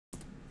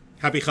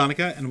Happy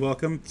Hanukkah and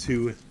welcome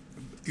to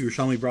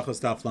Yerushalmi Berachos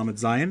Daf Lamed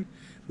Zayin.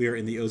 We are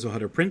in the Ozo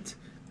Hadar print,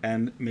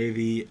 and may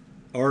the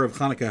aura of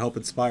Hanukkah help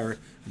inspire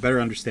a better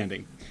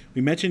understanding.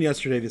 We mentioned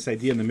yesterday this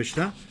idea in the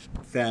Mishnah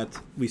that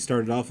we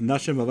started off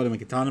Nashim, Avadim, and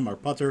Ketanim are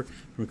pater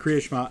from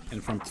Kriya Shema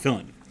and from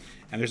Tefillin.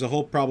 And there's a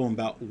whole problem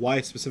about why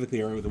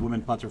specifically are the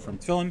women pater from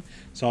Tefillin.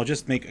 So I'll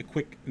just make a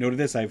quick note of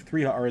this. I have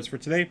 3 ha'aras for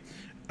today.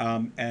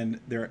 I'm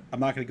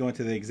not going to go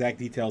into the exact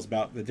details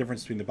about the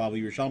difference between the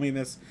Bavli Yerushalmi in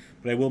this,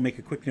 but I will make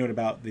a quick note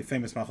about the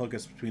famous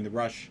machlokas between the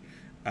Rush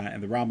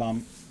and the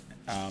Rambam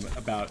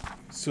about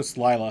Sus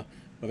Lila,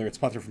 whether it's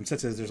pater from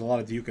tzitzis. There's a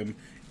lot of diukim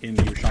in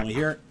the Yerushalmi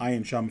here.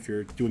 Ayin Sham, if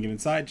you're doing it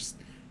inside,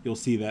 you'll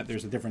see that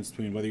there's a difference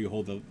between whether you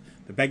hold the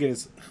beged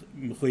is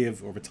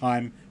mechuyev over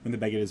time when the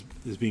beged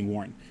is being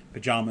worn.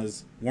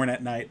 Pajamas worn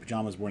at night,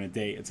 pajamas worn at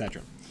day,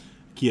 etc.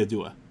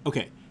 Kiyadua.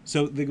 Okay,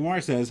 so the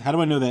Gemara says, how do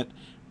I know that?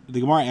 The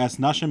Gemara asks,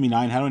 Nasha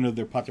minayin, how do I know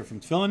they're pater from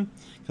tefillin?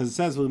 Because it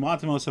says,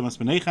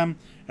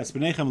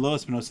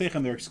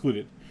 they're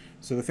excluded.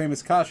 So the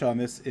famous kasha on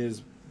this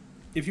is,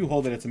 if you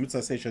hold that it's a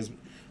mitzvah say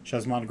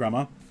shazman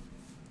grama,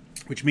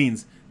 which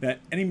means that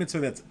any mitzvah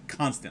that's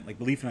constant, like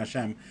belief in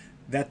Hashem,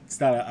 that's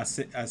not a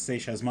say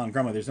shazman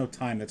grama. There's no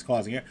time that's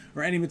causing it.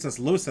 Or any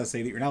mitzvah lo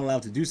say that you're not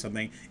allowed to do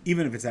something,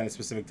 even if it's at a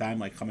specific time,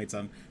 like chametz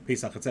on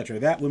Pesach, etc.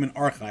 That women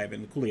are chayiv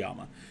in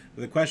kuliyama.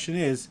 But the question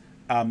is,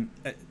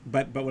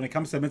 but when it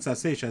comes to mitzvah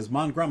seish as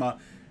man grama,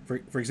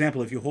 for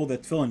example, if you hold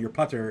that tefillin, your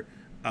putter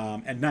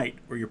at night,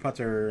 or your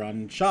putter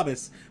on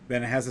Shabbos,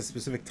 then it has a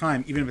specific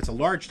time, even if it's a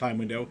large time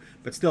window,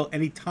 but still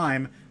any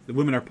time the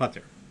women are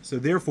putter. So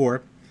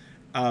therefore,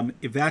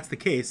 if that's the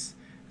case,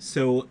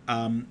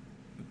 then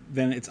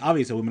it's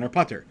obvious that women are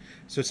putter.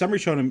 So some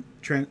Rishonim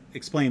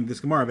explain this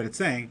Gemara, but it's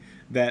saying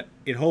that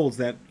it holds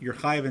that you're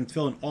chayiv in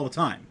tefillin all the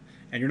time,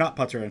 and you're not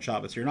putter on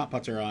Shabbos, you're not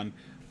putter on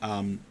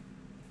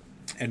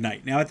at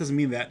night. Now that doesn't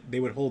mean that they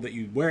would hold that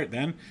you wear it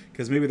then,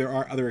 because maybe there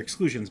are other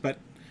exclusions, but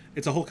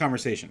it's a whole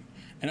conversation.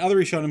 And other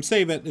Rishonim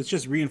say that it's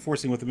just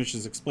reinforcing what the Mishnah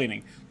is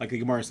explaining, like the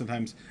Gemara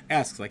sometimes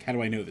asks, like, how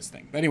do I know this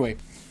thing? But anyway,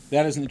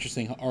 that is an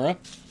interesting ha'ara,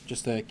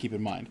 just to keep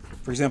in mind.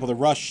 For example, the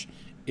Rush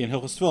in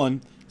Hilchos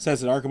Tefillin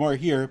says that our Gemara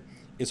here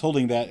is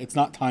holding that it's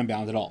not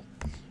time-bound at all.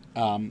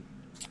 And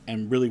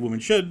really women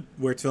should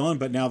wear tefillin,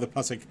 but now the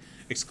pasuk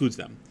excludes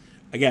them.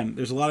 Again,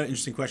 there's a lot of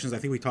interesting questions. I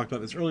think we talked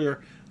about this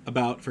earlier,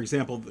 about, for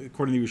example,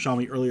 according to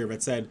Yerushalmi earlier,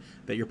 it said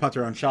that you're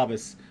pater on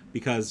Shabbos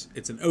because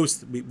it's an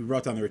os. We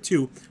brought down there were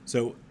 2,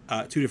 so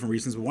 2 different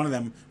reasons. But one of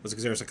them was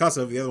Gezeres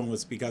HaKasav. The other one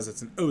was because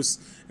it's an os,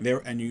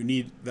 and you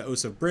need the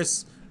os of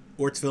bris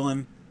or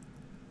tefillin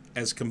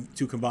as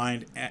two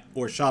combined,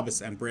 or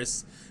Shabbos and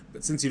bris.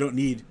 But since you don't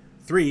need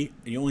 3,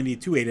 and you only need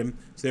 2 edim,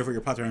 so therefore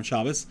you're pater on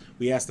Shabbos.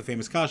 We asked the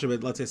famous kasha,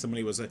 but let's say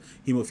somebody was a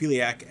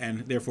hemophiliac, and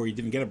therefore he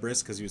didn't get a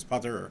bris because he was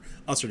pater, or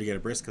usher to get a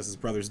bris because his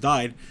brothers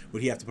died.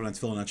 Would he have to put on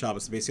tefillin on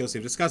Shabbos? The Beis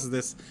Yosef discusses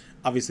this.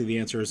 Obviously, the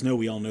answer is no.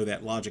 We all know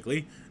that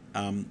logically,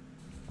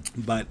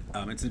 but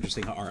it's an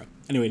interesting ha'ara.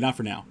 Anyway, not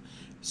for now.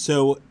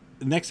 So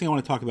the next thing I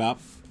want to talk about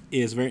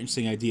is a very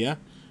interesting idea,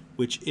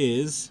 which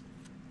is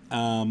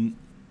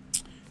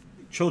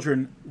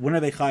children. When are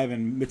they chayiv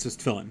in mitzvahs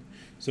tefillin?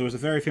 So there's a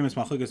very famous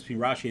machlokas between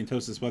Rashi and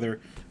Tosas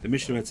whether the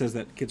Mishnah that says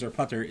that kids are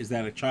pater, is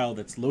that a child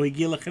that's lo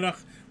higia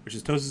lechinuch, which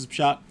is Tosas'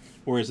 pshat,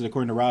 or is it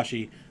according to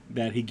Rashi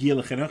that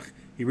higia lechinuch,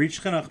 he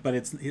reached chinuch,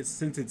 but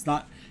since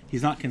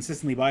he's not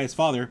consistently by his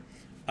father,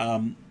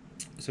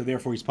 so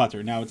therefore he's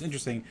pater. Now it's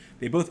interesting,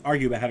 they both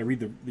argue about how to read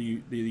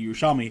the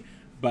Yerushalmi,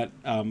 but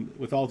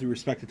with all due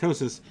respect to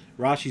Tosas,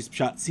 Rashi's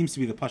pshat seems to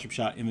be the pashup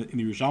pshat in the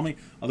Yerushalmi,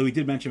 although he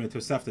did mention that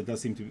Tosefta does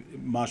seem to be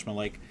mashma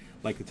like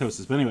the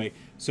Tosas. But anyway,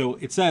 so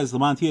it says,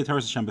 L'man tiyeh Torah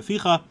Hashem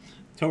b'ficha,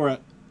 Torah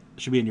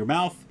should be in your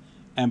mouth,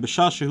 and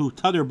b'shashahu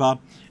tader ba,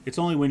 it's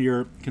only when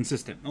you're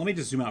consistent. Now let me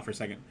just zoom out for a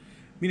second.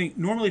 Meaning,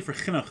 normally for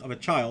chinuch of a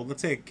child,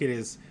 let's say a kid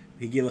is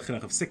higil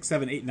chinuch of 6,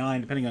 7, 8,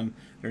 9, depending on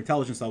their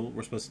intelligence level,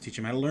 we're supposed to teach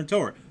them how to learn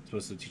Torah. We're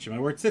supposed to teach them how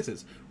to wear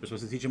tzitzis. We're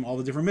supposed to teach them all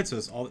the different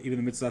mitzvahs,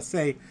 even the mitzvahs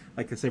say,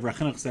 like the Sefer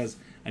HaChinuch says,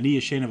 Ani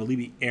Yeshen of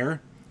Alibi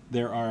Er.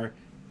 There are,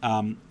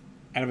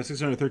 out of the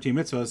 613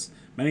 mitzvahs,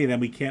 many of them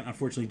we can't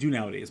unfortunately do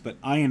nowadays, but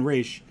Ayin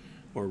Reish,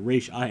 or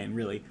Reish Ayin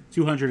really,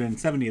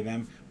 270 of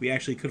them we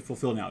actually could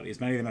fulfill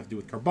nowadays. Many of them have to do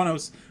with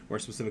karbanos, or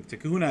specific to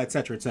kahuna,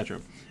 etc., etc.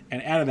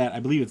 And out of that, I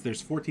believe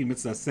there's 14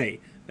 mitzvahs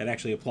say that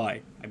actually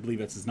apply. I believe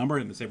that's his number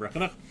in the Sefer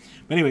HaChinuch.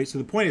 But anyway, so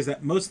the point is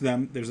that most of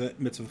them, there's a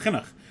mitzvah of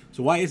chinuch.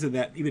 So why is it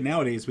that even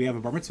nowadays we have a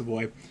bar mitzvah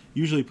boy,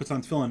 usually puts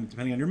on tefillin,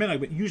 depending on your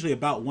minhag, but usually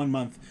about 1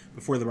 month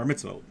before the bar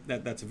mitzvah.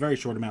 That's a very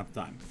short amount of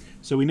time.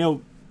 So we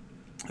know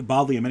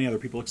Bali and many other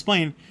people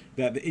explain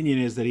that the Indian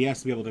is that he has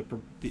to be able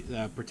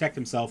to protect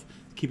himself,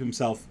 keep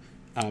himself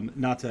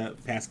not to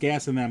pass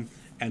gas in them,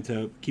 and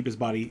to keep his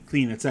body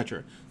clean,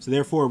 etc. So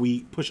therefore,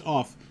 we push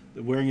off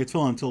wearing a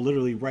tefillin until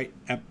literally right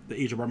at the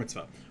age of bar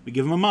mitzvah. We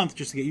give him a month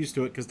just to get used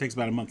to it, because it takes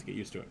about a month to get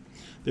used to it.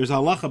 There's a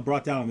halacha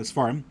brought down on this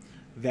farm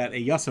that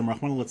a Yasom,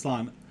 Rahman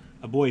al-Litzlan,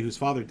 a boy whose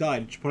father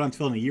died, should put on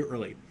tefillin a year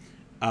early.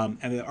 And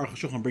the Aruch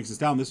HaShulchan brings this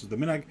down. This was the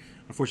minhag.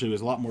 Unfortunately, it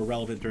was a lot more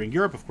relevant during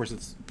Europe. Of course,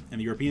 it's in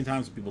the European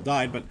times when people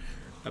died, but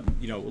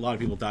A lot of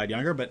people died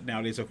younger, but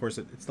nowadays, of course,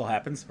 it still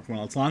happens for when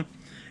it's long.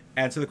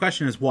 And so the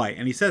question is why?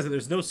 And he says that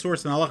there's no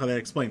source in halacha that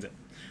explains it.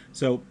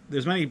 So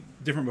there's many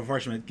different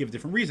mafarshim that give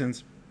different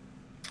reasons,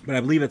 but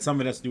I believe that some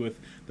of it has to do with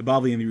the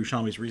Bavli and the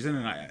Yerushalmi's reason,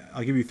 and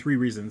I'll give you 3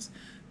 reasons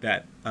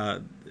that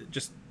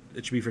just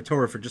it should be for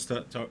Torah,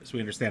 so we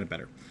understand it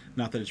better,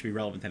 not that it should be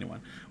relevant to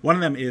anyone. One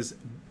of them is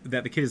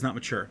that the kid is not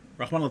mature.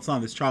 Rahman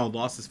al-Islam, this child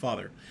lost his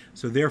father,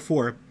 so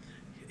therefore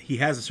he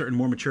has a certain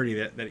more maturity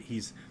that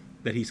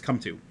he's come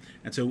to,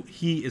 and so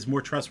he is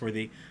more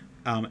trustworthy.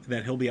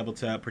 That he'll be able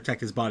to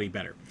protect his body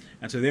better.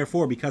 And so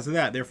therefore, because of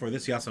that, this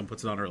Yasom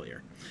puts it on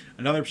earlier.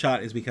 Another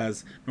shot is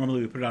because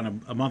normally we put it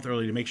on a month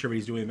early to make sure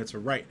he's doing the mitzvah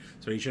right.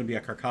 So he shouldn't be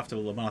a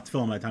karkafta levanat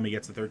Tefillin by the time he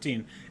gets to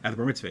 13 at the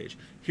bar mitzvah age.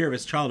 Here, if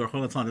his child or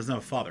Chol Netzlan doesn't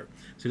have a father,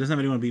 so he doesn't have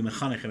anyone to be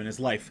mechanech him in his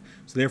life.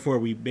 So therefore,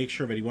 we make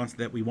sure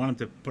that we want him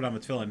to put on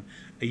the Tefillin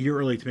a year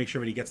early to make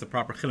sure that he gets the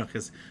proper chinuch,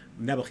 because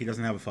Nebuch, he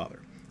doesn't have a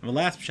father. And the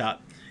last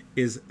shot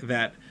is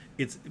that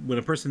it's when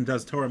a person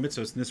does Torah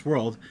mitzvahs in this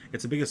world,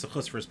 it's the biggest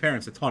sechus for his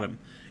parents that taught him.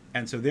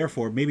 And so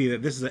therefore, maybe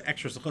that this is an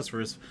extra sechus for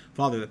his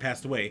father that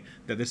passed away,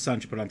 that this son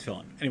should put on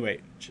tefillin.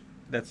 Anyway,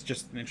 that's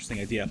just an interesting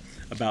idea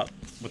about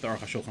what the Aruch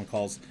HaShulchan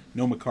calls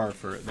no makar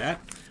for that.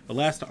 The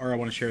last Ara I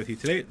want to share with you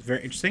today, it's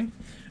very interesting.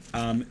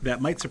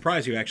 That might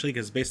surprise you, actually,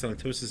 because it's based on the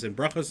Tosas and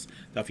Berachos,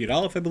 Daf Yud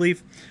Aleph, I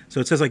believe. So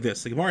it says like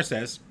this. The Gemara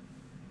says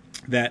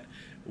that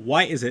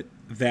why is it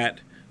that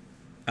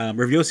Rav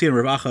Yossi and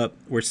Rav Acha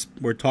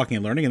were talking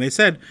and learning, and they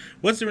said,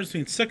 what's the difference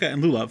between sukkah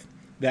and lulav?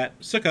 That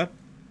sukkah,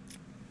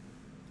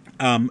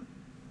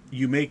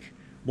 you make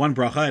one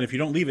bracha, and if you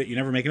don't leave it, you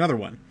never make another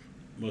one.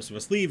 Most of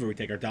us leave, or we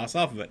take our das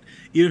off of it,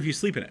 even if you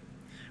sleep in it.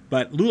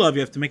 But lulav, you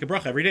have to make a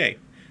bracha every day.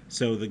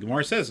 So the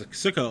Gemara says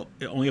sukkah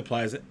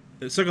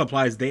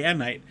applies day and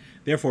night.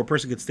 Therefore, a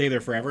person could stay there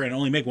forever and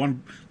only make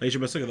one leisure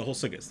b'sukkah, the whole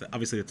sukkah.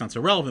 Obviously, that's not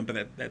so relevant,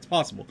 but that's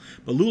possible.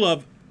 But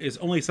lulav is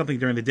only something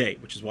during the day,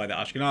 which is why the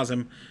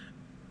Ashkenazim,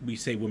 we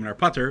say women are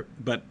pater,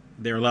 but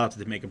they're allowed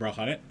to make a bracha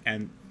on it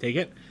and take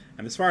it.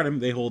 And the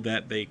Sfardim, they hold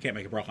that they can't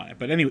make a bracha on it.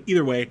 But anyway,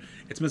 either way,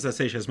 it's mitzvah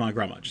seish hazman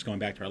grama, just going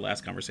back to our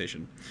last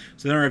conversation.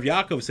 So then Rav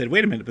Yaakov said,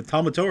 wait a minute, but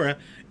Talmud Torah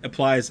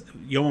applies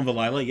Yom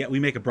V'Layla, yet we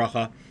make a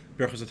bracha,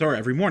 Berachos Torah,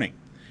 every morning.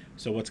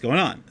 So what's going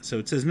on? So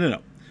it says,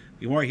 no.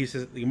 The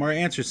Gemara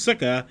answers,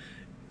 sukkah,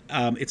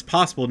 it's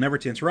possible never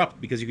to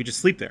interrupt because you could just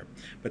sleep there.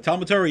 But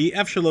Talmud Torah,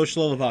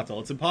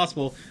 it's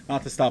impossible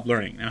not to stop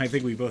learning. And I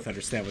think we both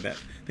understand what that.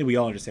 I think we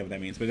all understand what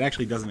that means, but it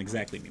actually doesn't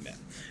exactly mean that.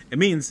 It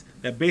means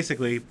that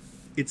basically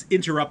it's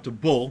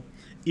interruptible,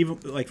 even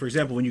like for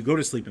example when you go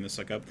to sleep in the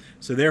sukkah.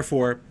 So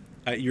therefore,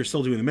 you're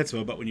still doing the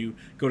mitzvah, but when you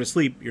go to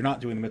sleep, you're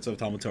not doing the mitzvah of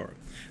Talmud Torah.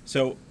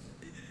 So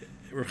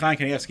Rav Chaim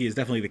Kanievsky is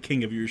definitely the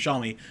king of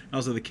Yerushalmi and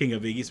also the king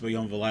of the Yisba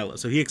Yom V'Layla.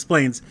 So he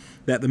explains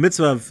that the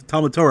mitzvah of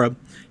Talmud Torah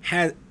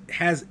has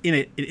in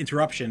it an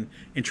interruption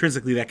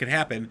intrinsically that could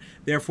happen.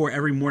 Therefore,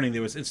 every morning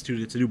there was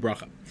instituted to do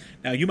bracha.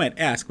 Now, you might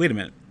ask, wait a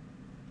minute.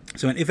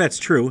 So, if that's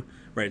true,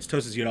 right, it's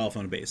Tosas Yud Aleph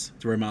on a base.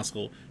 It's a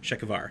Maskal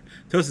Shekavar.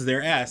 Tosas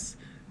there asks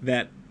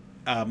that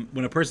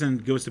when a person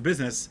goes to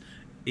business,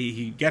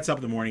 he gets up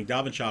in the morning,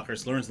 daven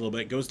shachar, learns a little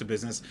bit, goes to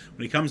business.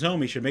 When he comes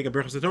home, he should make a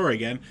Berachos Torah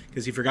again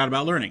because he forgot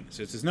about learning.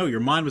 So it says, no, your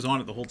mind was on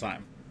it the whole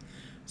time.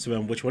 So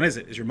which one is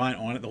it? Is your mind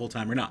on it the whole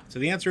time or not? So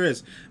the answer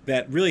is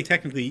that really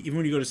technically, even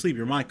when you go to sleep,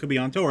 your mind could be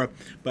on Torah,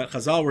 but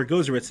Chazal, where it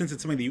goes over it, since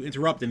it's something that you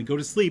interrupt and go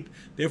to sleep,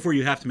 therefore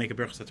you have to make a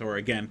Berachos Torah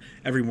again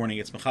every morning.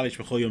 It's Mechalish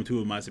B'chol Yom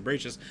Tu Ma'aseh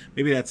Berachos.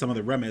 Maybe that's some of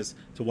the remez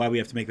to why we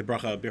have to make the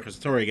bracha of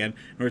Berachos Torah again,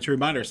 in order to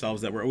remind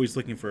ourselves that we're always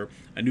looking for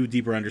a new,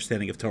 deeper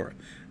understanding of Torah,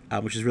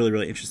 which is really,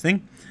 really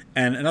interesting.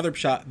 And another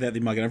pshat that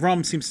the Magen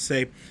Avraham seems to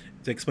say,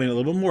 to explain it a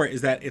little bit more,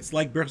 is that it's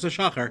like Berachos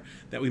Shachar,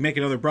 that we make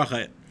another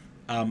bracha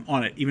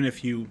on it, even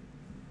if you...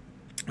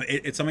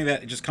 It's something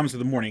that just comes to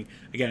the morning.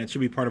 Again, it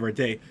should be part of our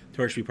day.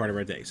 Torah should be part of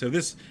our day. So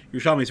this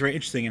Yerushalmi is very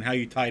interesting in how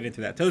you tie it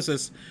into that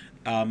Tosas,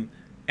 and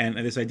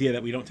this idea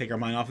that we don't take our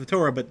mind off the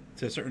Torah, but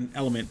to a certain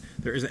element,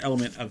 there is an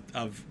element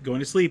of going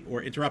to sleep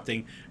or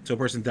interrupting, so a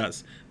person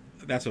does.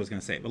 That's what I was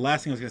going to say. The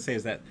last thing I was going to say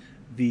is that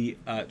the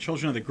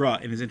children of the Gra,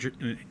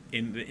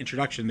 in the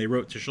introduction they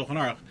wrote to Shulchan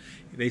Aruch,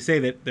 they say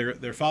that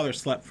their father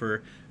slept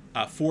for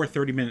 4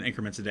 30-minute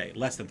increments a day,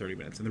 less than 30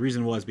 minutes. And the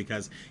reason was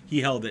because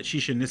he held that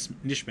Shisha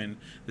Nishmin,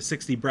 the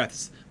 60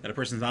 breaths that a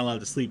person's not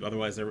allowed to sleep,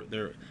 otherwise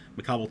they're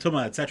Makabal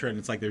Tumah, etc., and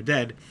it's like they're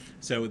dead.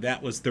 So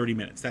that was 30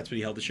 minutes. That's what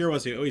he held the shir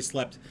was. He always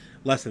slept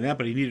less than that,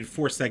 but he needed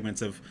 4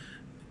 segments of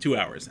 2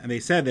 hours. And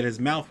they said that his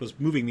mouth was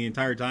moving the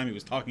entire time he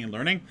was talking and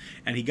learning,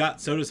 and he got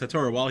Sodas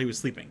HaTorah while he was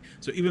sleeping.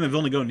 So even the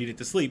Vilna Gaon needed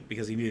to sleep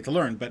because he needed to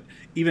learn, but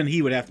even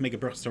he would have to make a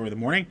Berachos Torah in the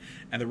morning.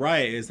 And the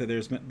raya is that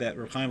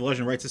Rav Chaim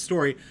Volozhin writes a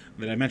story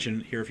that I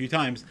mentioned here a few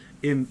times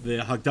in the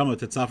Hagdama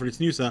to Tzafar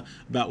Tznusa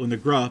about when the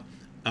Gra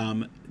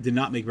did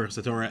not make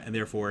Berachos Torah and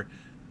therefore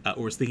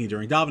or was thinking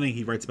during davening.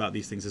 He writes about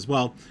these things as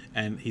well,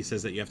 and he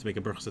says that you have to make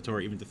a Berachos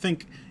Torah even to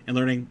think and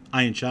learning.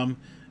 Ayin Sham,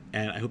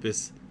 and I hope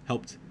this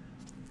helped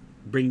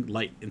bring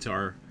light into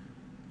our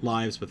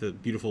lives with the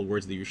beautiful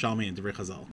words of the Yerushalmi and Divrei Chazal.